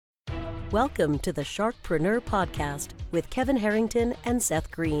Welcome to the Sharkpreneur Podcast with Kevin Harrington and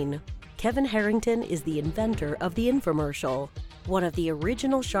Seth Green. Kevin Harrington is the inventor of the infomercial, one of the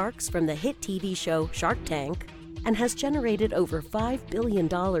original sharks from the hit TV show Shark Tank, and has generated over $5 billion in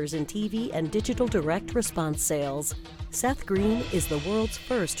TV and digital direct response sales. Seth Green is the world's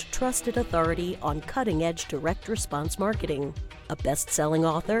first trusted authority on cutting-edge direct response marketing, a best-selling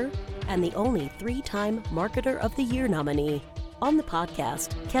author, and the only 3-time Marketer of the Year nominee. On the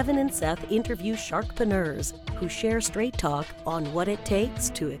podcast, Kevin and Seth interview sharkpreneurs who share straight talk on what it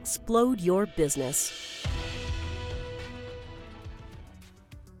takes to explode your business.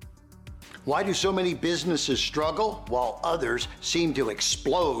 Why do so many businesses struggle while others seem to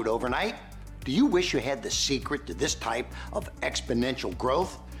explode overnight? Do you wish you had the secret to this type of exponential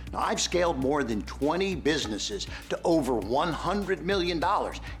growth? Now, I've scaled more than 20 businesses to over $100 million,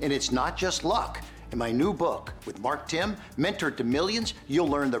 and it's not just luck. In my new book with Mark Timm, Mentor to Millions, you'll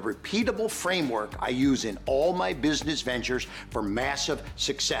learn the repeatable framework I use in all my business ventures for massive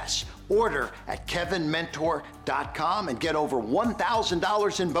success. Order at kevinmentor.com and get over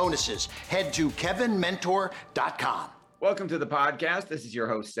 $1,000 in bonuses. Head to kevinmentor.com. Welcome to the podcast. This is your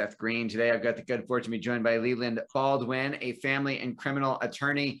host, Seth Green. Today, I've got the good fortune to be joined by Leland Baldwin, a family and criminal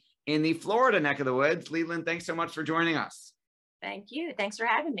attorney in the Florida neck of the woods. Leland, thanks so much for joining us. Thank you. Thanks for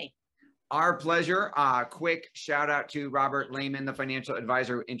having me. Our pleasure. Quick shout out to Robert Lehman, the financial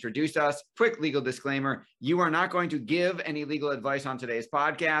advisor who introduced us. Quick legal disclaimer. You are not going to give any legal advice on today's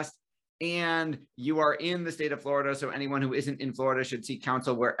podcast, and you are in the state of Florida, so anyone who isn't in Florida should seek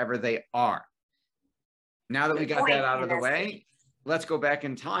counsel wherever they are. Now that we got that out of the way, let's go back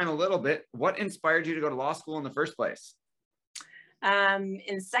in time a little bit. What inspired you to go to law school in the first place?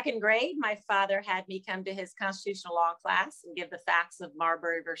 In second grade, my father had me come to his constitutional law class and give the facts of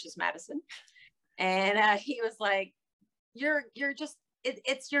Marbury versus Madison. And he was like, you're just,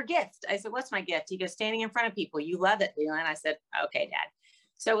 it's your gift. I said, what's my gift? He goes, standing in front of people. You love it, Leland. I said, okay, Dad.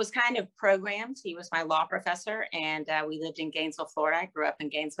 So it was kind of programmed. He was my law professor, and we lived in Gainesville, Florida. I grew up in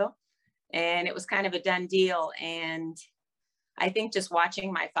Gainesville, and it was kind of a done deal. And I think just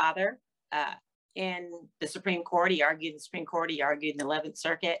watching my father, in the Supreme Court, he argued in the Supreme Court, he argued in the 11th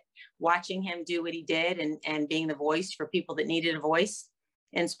Circuit, watching him do what he did and being the voice for people that needed a voice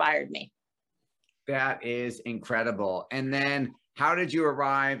inspired me. That is incredible. And then how did you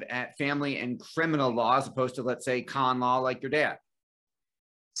arrive at family and criminal law as opposed to, let's say, con law like your dad?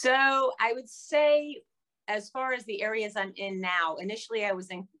 So I would say, as far as the areas I'm in now, initially I was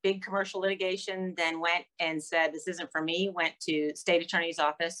in big commercial litigation, then went and said, this isn't for me, went to state attorney's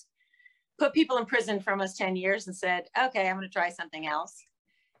office, put people in prison for almost 10 years and said, okay, I'm going to try something else.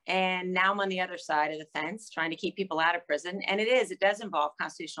 And now I'm on the other side of the fence, trying to keep people out of prison. And it does involve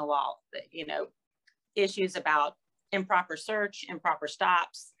constitutional law, issues about improper search, improper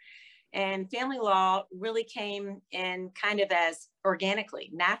stops. And family law really came in kind of as organically,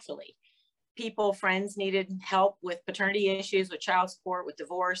 naturally. People, friends needed help with paternity issues, with child support, with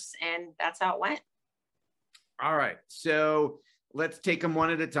divorce, and that's how it went. All right. So let's take them one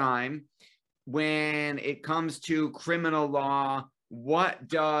at a time. When it comes to criminal law,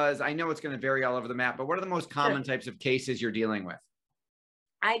 I know it's going to vary all over the map, but what are the most common types of cases you're dealing with?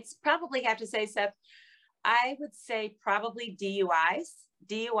 I'd probably have to say, Seth, I would say probably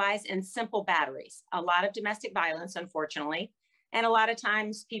DUIs and simple batteries, a lot of domestic violence, unfortunately. And a lot of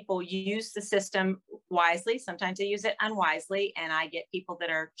times people use the system wisely. Sometimes they use it unwisely. And I get people that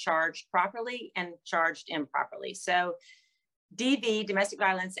are charged properly and charged improperly. So DV, domestic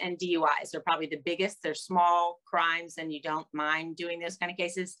violence, and DUIs are probably the biggest. They're small crimes and you don't mind doing those kind of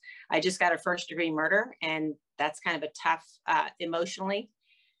cases. I just got a first-degree murder, and that's kind of a tough emotionally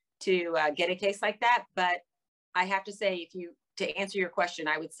to get a case like that. But I have to say, to answer your question,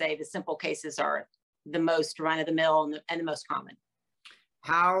 I would say the simple cases are the most run-of-the-mill and the most common.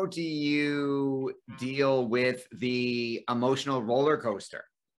 How do you deal with the emotional roller coaster?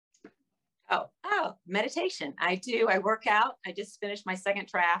 Oh, meditation. I do. I work out. I just finished my second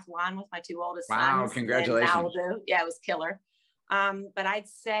triathlon with my 2 oldest sons. Wow, congratulations. Yeah, it was killer. But I'd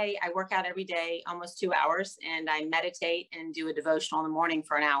say I work out every day, almost 2 hours, and I meditate and do a devotional in the morning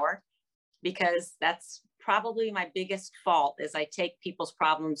for an hour, because that's probably my biggest fault is I take people's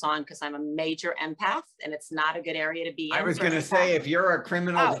problems on because I'm a major empath, and it's not a good area to be in. I was going to say, if you're a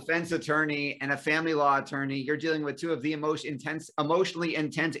criminal defense attorney and a family law attorney, you're dealing with two of the emotionally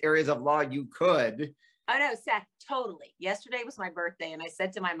intense areas of law you could. Oh no, Seth, totally. Yesterday was my birthday, and I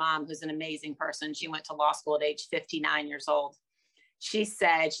said to my mom, who's an amazing person, she went to law school at age 59 years old. She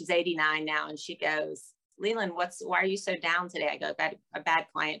said, she's 89 now, and she goes, Leland, why are you so down today? I go, a bad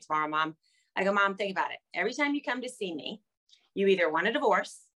client tomorrow, Mom. I go, Mom, think about it. Every time you come to see me, you either want a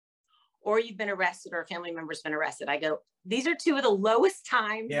divorce or you've been arrested or a family member's been arrested. I go, these are two of the lowest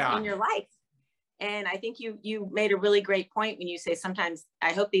times in your life. And I think you made a really great point when you say sometimes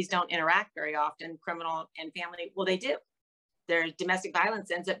I hope these don't interact very often, criminal and family. Well, they do. Their domestic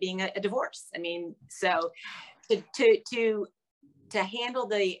violence ends up being a divorce. I mean, so to handle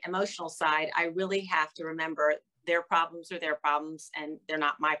the emotional side, I really have to remember their problems are their problems and they're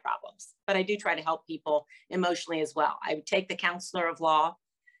not my problems. But I do try to help people emotionally as well. I would take the counselor of law,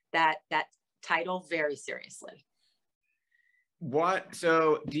 that title, very seriously.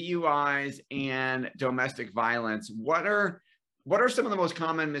 So DUIs and domestic violence, what are some of the most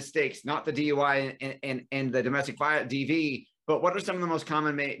common mistakes, not the DUI and the domestic violence DV, but what are some of the most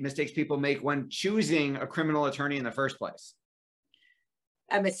common mistakes people make when choosing a criminal attorney in the first place?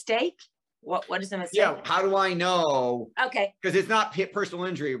 A mistake? What is a mistake? Yeah, how do I know? Okay. Because it's not personal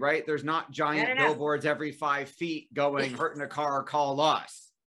injury, right? There's not giant billboards every 5 feet going, hurting a car, call us.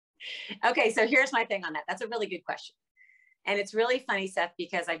 Okay, so here's my thing on that. That's a really good question. And it's really funny, Seth,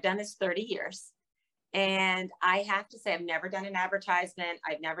 because I've done this 30 years. And I have to say, I've never done an advertisement.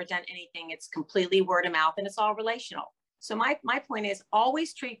 I've never done anything. It's completely word of mouth and it's all relational. So my point is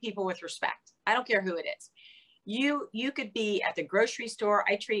always treat people with respect. I don't care who it is. You could be at the grocery store.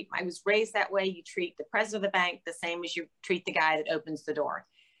 I was raised that way. You treat the president of the bank the same as you treat the guy that opens the door.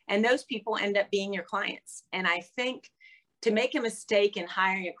 And those people end up being your clients. And I think to make a mistake in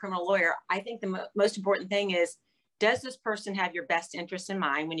hiring a criminal lawyer, I think the most important thing is, does this person have your best interest in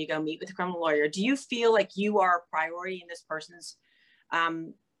mind when you go meet with a criminal lawyer? Do you feel like you are a priority in this person's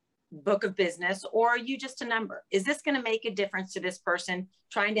book of business, or are you just a number? Is this going to make a difference to this person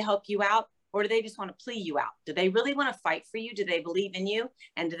trying to help you out, or do they just want to plea you out? Do they really want to fight for you? Do they believe in you?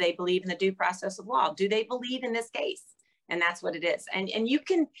 And do they believe in the due process of law? Do they believe in this case? And that's what it is. And you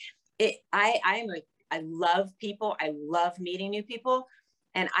can, I love people. I love meeting new people.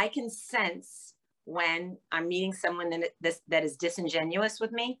 And I can sense when I'm meeting someone that is disingenuous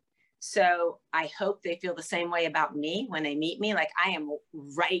with me. So I hope they feel the same way about me when they meet me. Like I am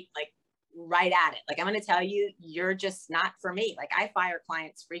right at it. Like I'm going to tell you, you're just not for me. Like I fire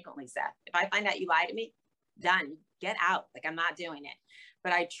clients frequently, Seth. If I find out you lied to me, done, get out. Like I'm not doing it.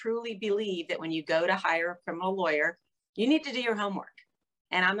 But I truly believe that when you go to hire a criminal lawyer, you need to do your homework.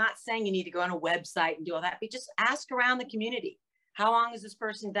 And I'm not saying you need to go on a website and do all that, but just ask around the community. How long has this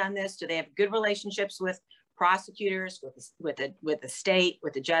person done this? Do they have good relationships with prosecutors, with the state,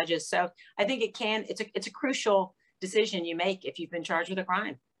 with the judges? So I think it's a crucial decision you make if you've been charged with a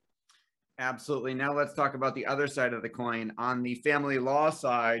crime. Absolutely. Now let's talk about the other side of the coin. On the family law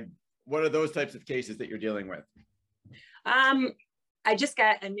side, what are those types of cases that you're dealing with? I just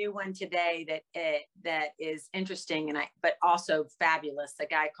got a new one today that is interesting but also fabulous. The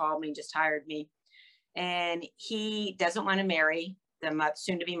guy called me and just hired me. And he doesn't want to marry the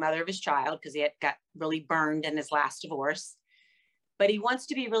soon-to-be mother of his child because he had got really burned in his last divorce. But he wants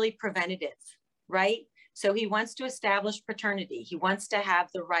to be really preventative, right? So he wants to establish paternity. He wants to have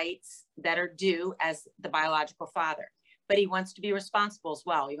the rights that are due as the biological father. But he wants to be responsible as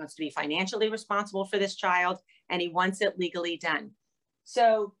well. He wants to be financially responsible for this child, and he wants it legally done.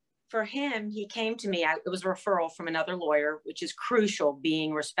 So for him, he came to me. It was a referral from another lawyer, which is crucial,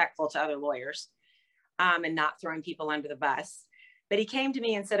 being respectful to other lawyers. And not throwing people under the bus. But he came to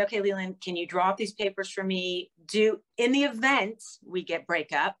me and said, okay, Leland, can you draw up these papers for me? In the event we get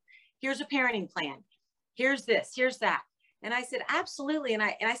breakup, here's a parenting plan. Here's this, here's that. And I said, absolutely. And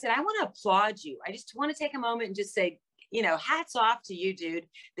I said, I want to applaud you. I just want to take a moment and just say, hats off to you, dude,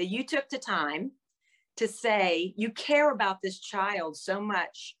 that you took the time to say you care about this child so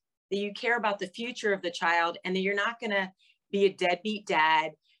much, that you care about the future of the child, and that you're not going to be a deadbeat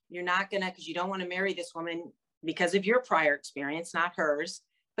dad. You're not going to, because you don't want to marry this woman because of your prior experience, not hers,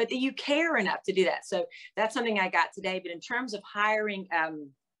 but that you care enough to do that. So that's something I got today. But in terms of hiring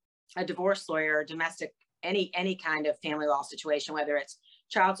a divorce lawyer, or domestic, any kind of family law situation, whether it's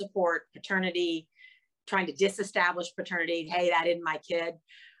child support, paternity, trying to disestablish paternity, hey, that isn't my kid.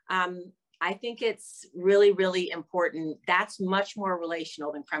 I think it's really, really important. That's much more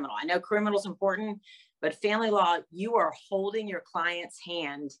relational than criminal. I know criminal is important, but family law, you are holding your client's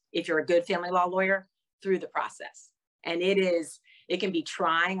hand, if you're a good family law lawyer, through the process. And it can be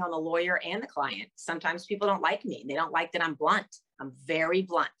trying on the lawyer and the client. Sometimes people don't like me. They don't like that I'm blunt. I'm very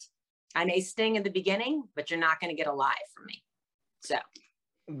blunt. I may sting in the beginning, but you're not going to get a lie from me. So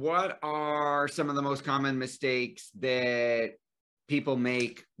what are some of the most common mistakes that people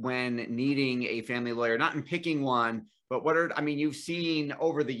make when needing a family lawyer? Not in picking one, but you've seen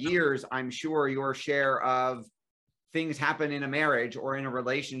over the years, I'm sure, your share of things happen in a marriage or in a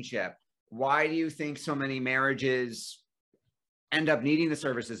relationship. Why do you think so many marriages end up needing the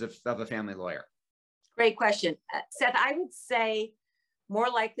services of a family lawyer? Great question. Seth, I would say more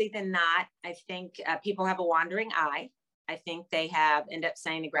likely than not, I think people have a wandering eye. I think they end up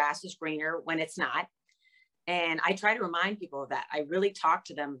saying the grass is greener when it's not. And I try to remind people of that. I really talk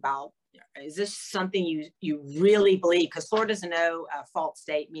to them about, is this something you really believe? Because Florida's a no fault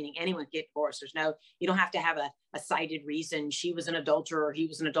state, meaning anyone can get divorced. You don't have to have a cited reason. She was an adulterer or he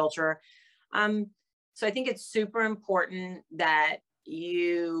was an adulterer. So I think it's super important that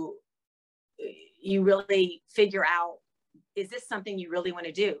you really figure out, is this something you really want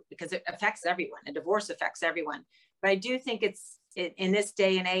to do? Because it affects everyone. A divorce affects everyone. But I do think in this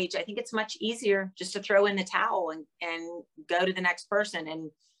day and age, I think it's much easier just to throw in the towel and go to the next person.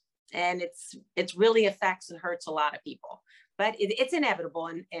 And it's really affects and hurts a lot of people. But it's inevitable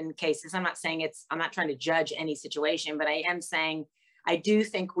in cases. I'm not trying to judge any situation, but I am saying I do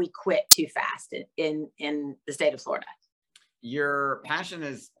think we quit too fast in the state of Florida. Your passion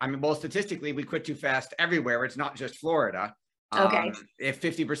is, statistically, we quit too fast everywhere. It's not just Florida. Okay. If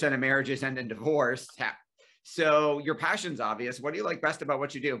 50% of marriages end in divorce, so your passion's obvious. What do you like best about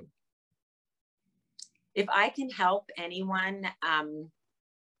what you do? If I can help anyone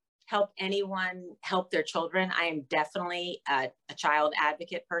help their children, I am definitely a child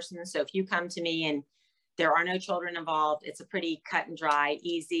advocate person. So if you come to me and there are no children involved, it's a pretty cut and dry,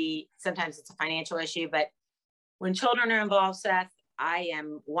 easy. Sometimes it's a financial issue, but when children are involved, Seth, I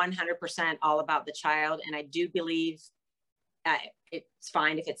am 100% all about the child. And I do believe it's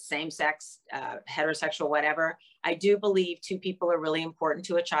fine if it's same sex, heterosexual, whatever. I do believe two people are really important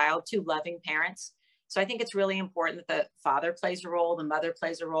to a child, two loving parents. So I think it's really important that the father plays a role, the mother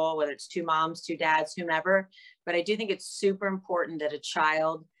plays a role, whether it's two moms, two dads, whomever. But I do think it's super important that a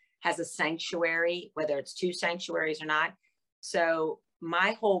child has a sanctuary, whether it's two sanctuaries or not. So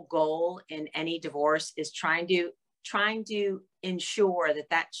my whole goal in any divorce is trying to ensure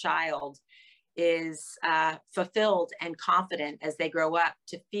that child is fulfilled and confident as they grow up,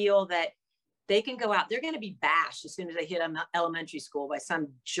 to feel that they can go out. They're going to be bashed as soon as they hit elementary school by some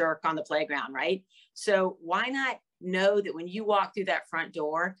jerk on the playground, right? So why not know that when you walk through that front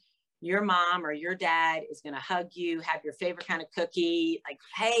door, your mom or your dad is going to hug you, have your favorite kind of cookie, like,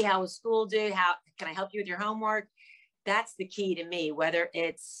 hey, how was school, dude? How can I help you with your homework? That's the key to me, whether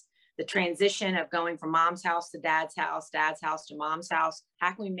it's the transition of going from mom's house to dad's house to mom's house.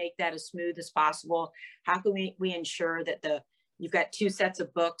 How can we make that as smooth as possible? How can we ensure that you've got two sets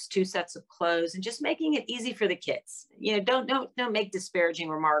of books, two sets of clothes, and just making it easy for the kids? Don't make disparaging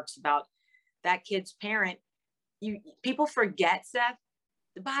remarks about that kid's parent. People forget, Seth.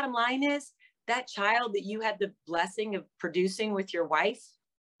 The bottom line is that child that you had the blessing of producing with your wife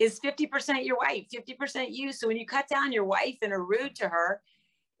is 50% your wife, 50% you. So when you cut down your wife and are rude to her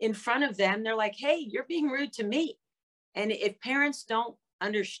in front of them, they're like, hey, you're being rude to me. And if parents don't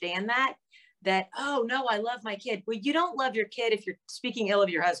understand that, oh no, I love my kid. Well, you don't love your kid if you're speaking ill of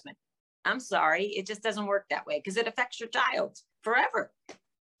your husband. I'm sorry. It just doesn't work that way, because it affects your child forever.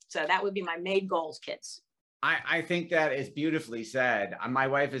 So that would be my main goals, kids. I think that is beautifully said. My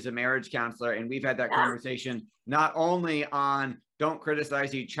wife is a marriage counselor, and we've had that conversation not only on don't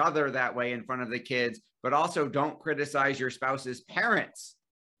criticize each other that way in front of the kids, but also don't criticize your spouse's parents.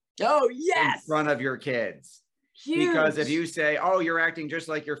 Oh, yes. In front of your kids. Huge. Because if you say, oh, you're acting just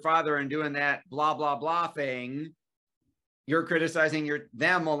like your father and doing that blah, blah, blah thing, you're criticizing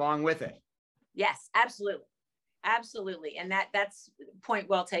them along with it. Yes, absolutely. Absolutely. And that's point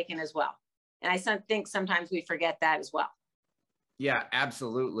well taken as well. And I think sometimes we forget that as well. Yeah,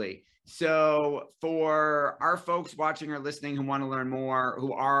 absolutely. So for our folks watching or listening who want to learn more,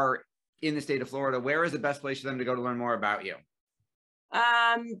 who are in the state of Florida, where is the best place for them to go to learn more about you?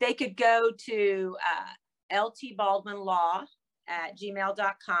 They could go to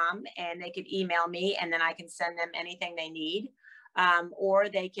ltbaldwinlaw@gmail.com, and they could email me, and then I can send them anything they need. Or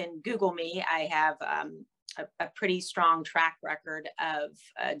they can Google me. I have a pretty strong track record of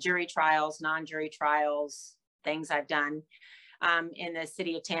jury trials, non-jury trials, things I've done in the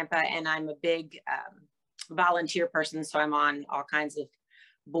city of Tampa. And I'm a big volunteer person, so I'm on all kinds of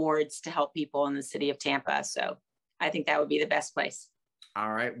boards to help people in the city of Tampa. So I think that would be the best place.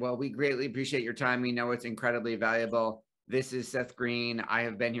 All right. Well, we greatly appreciate your time. We know it's incredibly valuable. This is Seth Green. I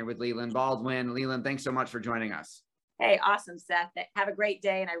have been here with Leland Baldwin. Leland, thanks so much for joining us. Hey, awesome, Seth. Have a great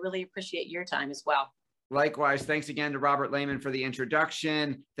day, and I really appreciate your time as well. Likewise. Thanks again to Robert Lehman for the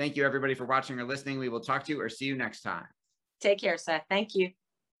introduction. Thank you, everybody, for watching or listening. We will talk to you or see you next time. Take care, Seth. Thank you.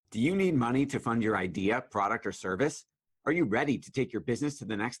 Do you need money to fund your idea, product, or service? Are you ready to take your business to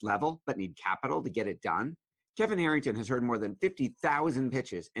the next level but need capital to get it done? Kevin Harrington has heard more than 50,000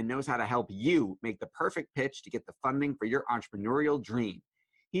 pitches and knows how to help you make the perfect pitch to get the funding for your entrepreneurial dream.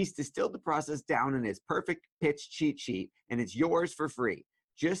 He's distilled the process down in his perfect pitch cheat sheet, and it's yours for free.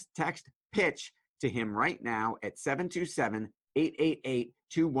 Just text PITCH to him right now at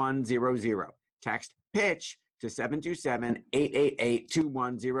 727-888-2100. Text PITCH to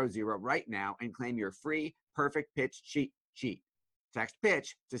 727-888-2100 right now and claim your free perfect pitch cheat sheet. Text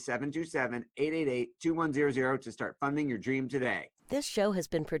PITCH to 727-888-2100 to start funding your dream today. This show has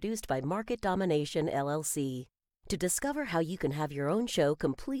been produced by Market Domination, LLC. To discover how you can have your own show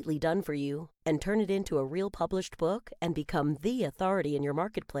completely done for you and turn it into a real published book and become the authority in your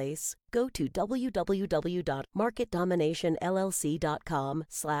marketplace, go to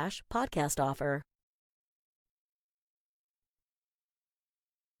www.marketdominationllc.com/podcast offer.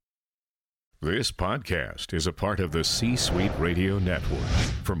 This podcast is a part of the C-Suite Radio Network.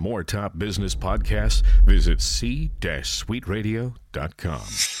 For more top business podcasts, visit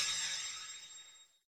c-suiteradio.com.